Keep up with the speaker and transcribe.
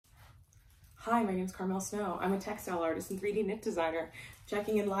Hi, my name is Carmel Snow. I'm a textile artist and 3D knit designer,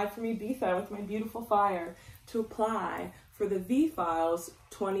 checking in live from Ibiza with my beautiful fire to apply for the Vfiles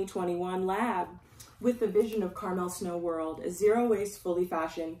 2021 lab with the vision of Carmel Snow World, a zero-waste, fully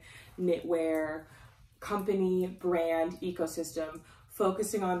fashioned knitwear company, brand, ecosystem,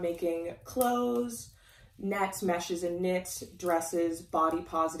 focusing on making clothes, nets, meshes, and knits, dresses, body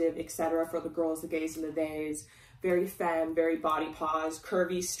positive, etc. for the girls, the gays, and the theys. Very femme, very body pause,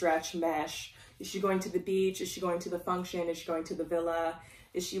 curvy stretch mesh. Is she going to the beach? Is she going to the function? Is she going to the villa?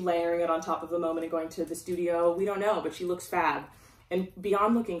 Is she layering it on top of the moment and going to the studio? We don't know, but she looks fab. And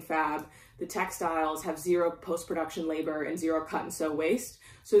beyond looking fab, the textiles have zero post-production labor and zero cut and sew waste.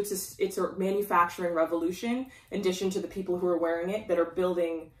 So it's a manufacturing revolution in addition to the people who are wearing it that are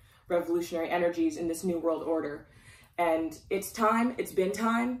building revolutionary energies in this new world order. And it's time, it's been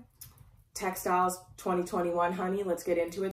time. Textiles 2021, honey, let's get into it.